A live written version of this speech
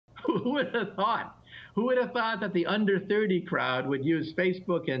Who would have thought? Who would have thought that the under 30 crowd would use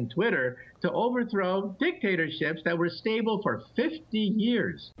Facebook and Twitter to overthrow dictatorships that were stable for 50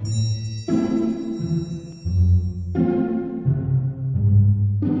 years?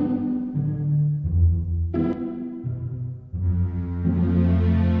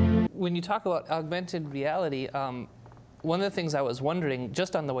 When you talk about augmented reality, one of the things I was wondering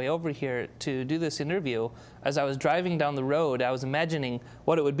just on the way over here to do this interview, as I was driving down the road, I was imagining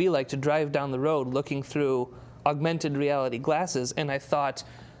what it would be like to drive down the road looking through augmented reality glasses, and I thought,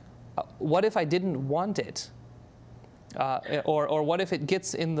 what if I didn't want it? Or what if it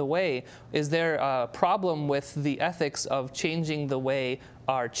gets in the way? Is there a problem with the ethics of changing the way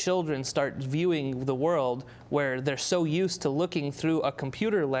our children start viewing the world, where they're so used to looking through a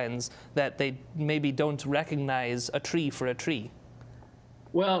computer lens that they maybe don't recognize a tree for a tree?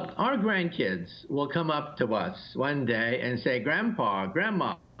 Well, our grandkids will come up to us one day and say, Grandpa,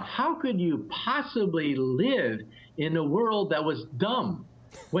 Grandma, how could you possibly live in a world that was dumb?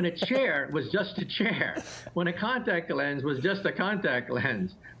 When a chair was just a chair, when a contact lens was just a contact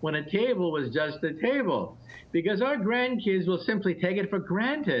lens, when a table was just a table. Because our grandkids will simply take it for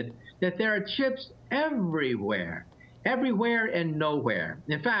granted that there are chips everywhere, everywhere and nowhere.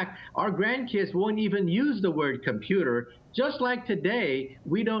 In fact, our grandkids won't even use the word computer, just like today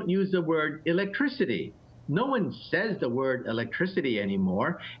we don't use the word electricity. No one says the word electricity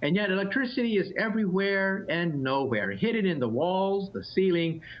anymore, and yet electricity is everywhere and nowhere, hidden in the walls, the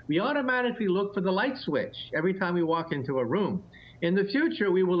ceiling. We automatically look for the light switch every time we walk into a room. In the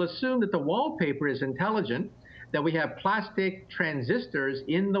future, we will assume that the wallpaper is intelligent, that we have plastic transistors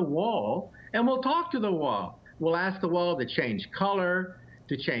in the wall, and we'll talk to the wall. We'll ask the wall to change color,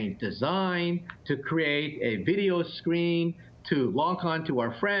 to change design, to create a video screen, to lock on to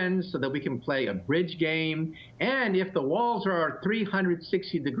our friends so that we can play a bridge game. And if the walls are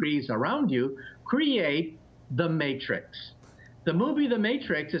 360 degrees around you, create the Matrix. The movie The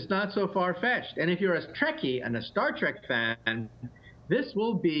Matrix is not so far-fetched. And if you're a Trekkie and a Star Trek fan, this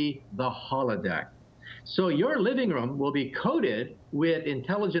will be the holodeck. So your living room will be coated with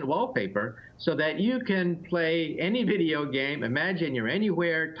intelligent wallpaper so that you can play any video game, imagine you're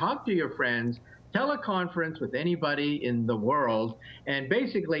anywhere, talk to your friends, teleconference with anybody in the world, and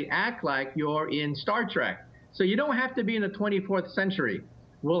basically act like you're in Star Trek. So you don't have to be in the 24th century.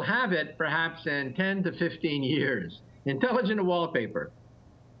 We'll have it perhaps in 10 to 15 years. Intelligent wallpaper.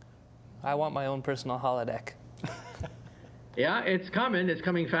 I want my own personal holodeck. Yeah, it's coming. It's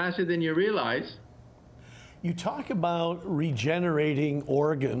coming faster than you realize. You talk about regenerating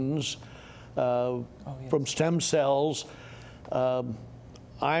organs from stem cells.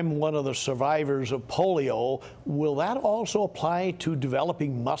 I'm one of the survivors of polio. Will that also apply to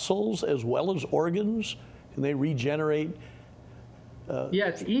developing muscles as well as organs? Can they regenerate?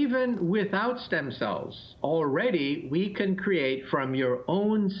 Yes, even without stem cells, already we can create from your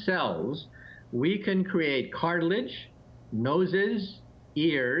own cells, we can create cartilage, noses,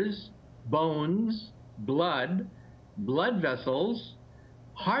 ears, bones, blood, blood vessels,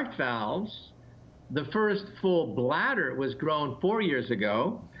 heart valves. The first full bladder was grown 4 years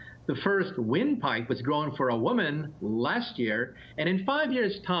ago. The first windpipe was grown for a woman last year. And in 5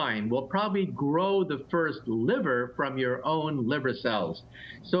 years' time, we'll probably grow the first liver from your own liver cells.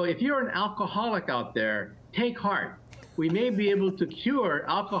 So if you're an alcoholic out there, take heart. We may be able to cure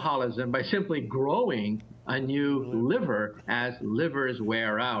alcoholism by simply growing a new liver as livers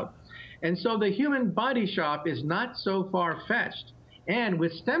wear out. And so the human body shop is not so far-fetched. And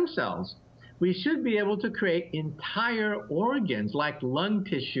with stem cells, we should be able to create entire organs like lung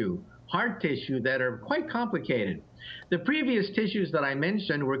tissue, heart tissue that are quite complicated. The previous tissues that I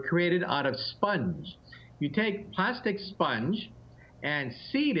mentioned were created out of sponge. You take plastic sponge and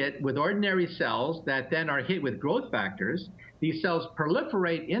seed it with ordinary cells that then are hit with growth factors. These cells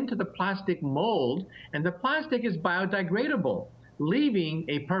proliferate into the plastic mold, and the plastic is biodegradable, leaving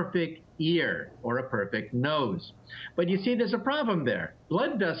a perfect ear or a perfect nose. But you see, there's a problem there.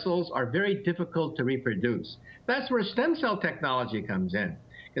 Blood vessels are very difficult to reproduce. That's where stem cell technology comes in.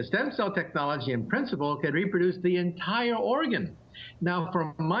 Because stem cell technology, in principle, can reproduce the entire organ. Now,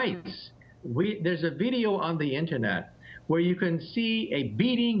 for mice, there's a video on the internet where you can see a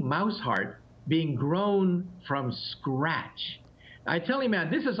beating mouse heart being grown from scratch. I tell you, man,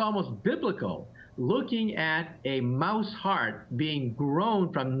 this is almost biblical. Looking at a mouse heart being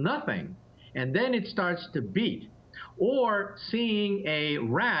grown from nothing, and then it starts to beat. Or seeing a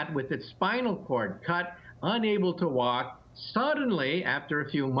rat with its spinal cord cut, unable to walk, suddenly, after a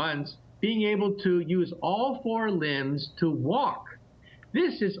few months, being able to use all four limbs to walk.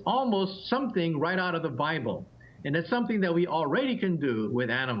 This is almost something right out of the Bible. And it's something that we already can do with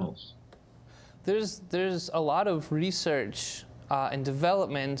animals. There's a lot of research and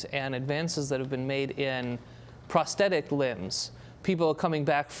development and advances that have been made in prosthetic limbs. People coming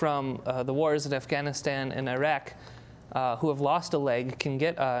back from the wars in Afghanistan and Iraq who have lost a leg can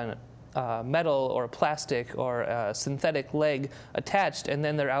get a metal or plastic or a synthetic leg attached, and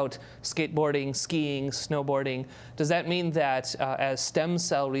then they're out skateboarding, skiing, snowboarding. Does that mean that as stem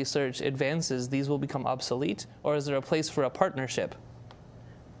cell research advances, these will become obsolete, or is there a place for a partnership?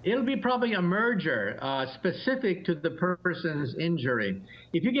 It'll be probably a merger specific to the person's injury.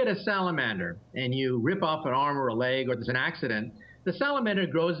 If you get a salamander and you rip off an arm or a leg, or there's an accident, the salamander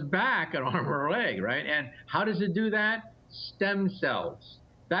grows back an arm or a leg, right? And how does it do that? Stem cells.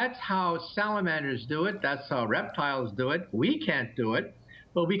 That's how salamanders do it. That's how reptiles do it. We can't do it,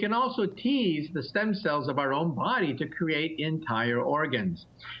 but we can also tease the stem cells of our own body to create entire organs.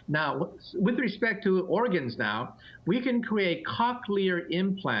 Now, with respect to organs now, we can create cochlear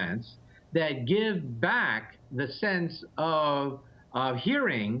implants that give back the sense of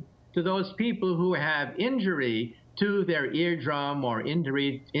hearing to those people who have injury to their eardrum or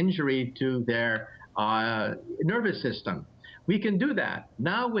injury to their nervous system. We can do that.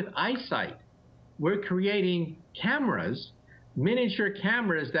 Now with eyesight, we're creating cameras, miniature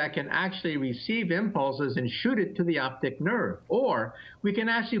cameras that can actually receive impulses and shoot it to the optic nerve. Or we can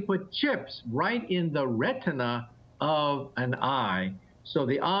actually put chips right in the retina of an eye, so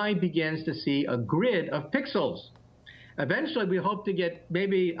the eye begins to see a grid of pixels. Eventually, we hope to get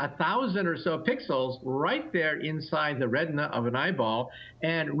maybe 1,000 or so pixels right there inside the retina of an eyeball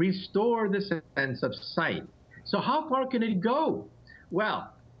and restore the sense of sight. So how far can it go?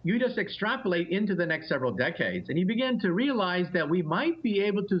 Well, you just extrapolate into the next several decades, and you begin to realize that we might be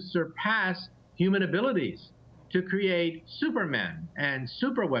able to surpass human abilities to create supermen and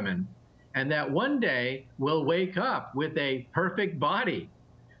superwomen, and that one day we'll wake up with a perfect body,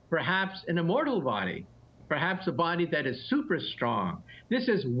 perhaps an immortal body, perhaps a body that is super strong. This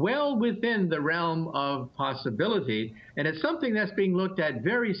is well within the realm of possibility, and it's something that's being looked at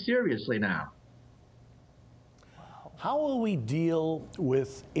very seriously now. How will we deal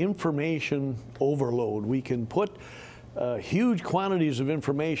with information overload? We can put huge quantities of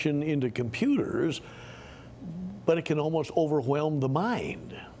information into computers, but it can almost overwhelm the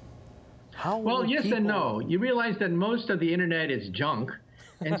mind. Well, yes and no. You realize that most of the internet is junk,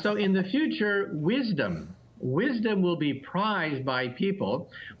 and so in the future, wisdom will be prized by people.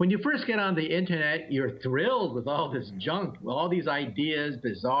 When you first get on the internet, you're thrilled with all this junk, with all these ideas,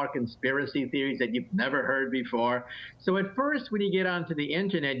 bizarre conspiracy theories that you've never heard before. So at first, when you get onto the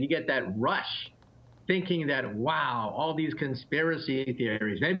internet, you get that rush, thinking that, wow, all these conspiracy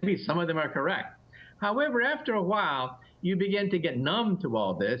theories, maybe some of them are correct. However, after a while, you begin to get numb to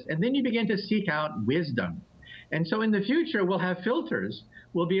all this, and then you begin to seek out wisdom. And so in the future, we'll have filters.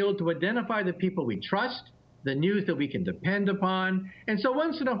 We'll be able to identify the people we trust, the news that we can depend upon. And so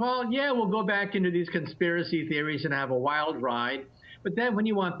once in a while, yeah, we'll go back into these conspiracy theories and have a wild ride. But then when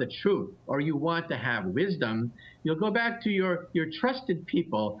you want the truth or you want to have wisdom, you'll go back to your trusted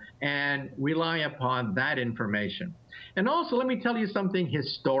people and rely upon that information. And also, let me tell you something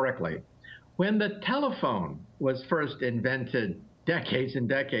historically. When the telephone was first invented decades and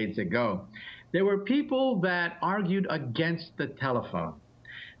decades ago, there were people that argued against the telephone.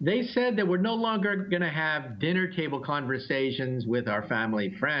 They said that we're no longer going to have dinner table conversations with our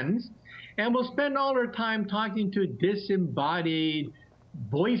family friends, and we'll spend all our time talking to disembodied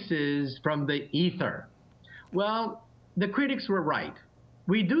voices from the ether. Well, the critics were right.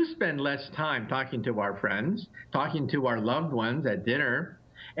 We do spend less time talking to our friends, talking to our loved ones at dinner,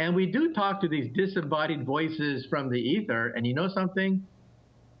 and we do talk to these disembodied voices from the ether, and you know something?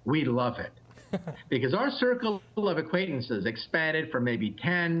 We love it. Because our circle of acquaintances expanded from maybe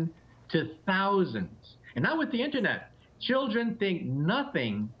 10 to thousands. And now with the internet, children think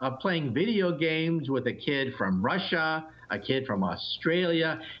nothing of playing video games with a kid from Russia, a kid from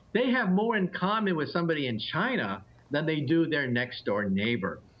Australia. They have more in common with somebody in China than they do their next door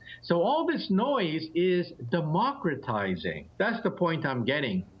neighbor. So all this noise is democratizing. That's the point I'm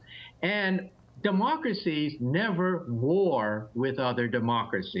getting. And democracies never war with other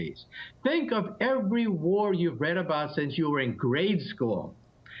democracies. Think of every war you've read about since you were in grade school.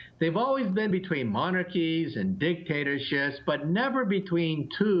 They've always been between monarchies and dictatorships, but never between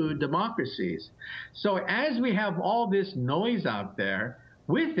two democracies. So as we have all this noise out there,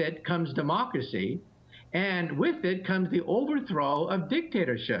 with it comes democracy, and with it comes the overthrow of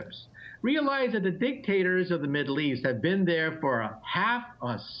dictatorships. Realize that the dictators of the Middle East have been there for half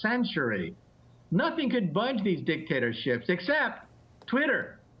a century. Nothing could budge these dictatorships except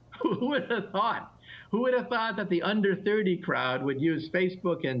Twitter. Who would have thought? Who would have thought that the under 30 crowd would use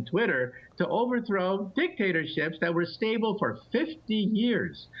Facebook and Twitter to overthrow dictatorships that were stable for 50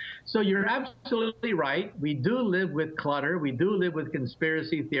 years? So you're absolutely right. We do live with clutter. We do live with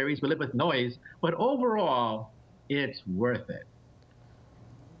conspiracy theories. We live with noise. But overall, it's worth it.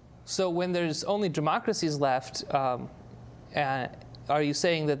 So when there's only democracies left, are you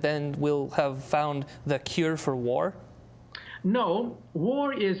saying that then we'll have found the cure for war? No,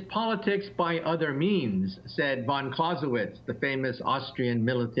 war is politics by other means, said von Clausewitz, the famous Austrian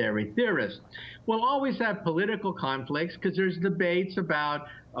military theorist. We'll always have political conflicts because there's debates about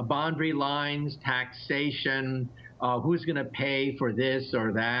boundary lines, taxation, who's going to pay for this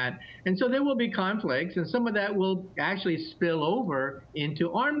or that. And so there will be conflicts, and some of that will actually spill over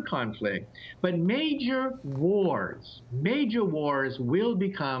into armed conflict. But major wars will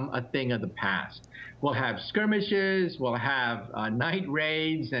become a thing of the past. We'll have skirmishes, we'll have night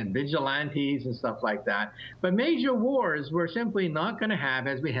raids and vigilantes and stuff like that. But major wars we're simply not going to have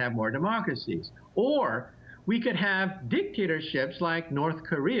as we have more democracies. Or we could have dictatorships like North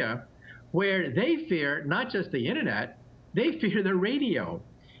Korea, where they fear not just the internet, they fear the radio.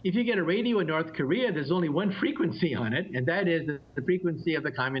 If you get a radio in North Korea, there's only one frequency on it, and that is the frequency of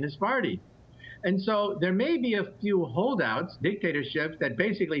the Communist Party. And so there may be a few holdouts, dictatorships, that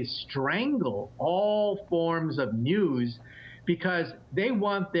basically strangle all forms of news because they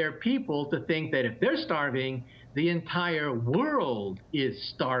want their people to think that if they're starving, the entire world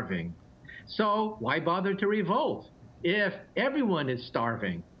is starving. So why bother to revolt if everyone is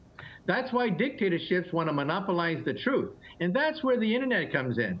starving? That's why dictatorships want to monopolize the truth. And that's where the internet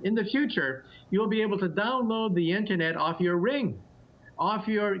comes in. In the future, you'll be able to download the internet off your Ring, off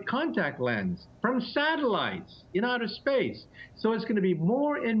your contact lens, from satellites in outer space. So it's going to be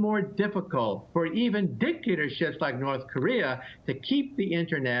more and more difficult for even dictatorships like North Korea to keep the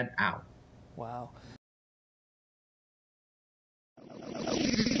internet out. Wow.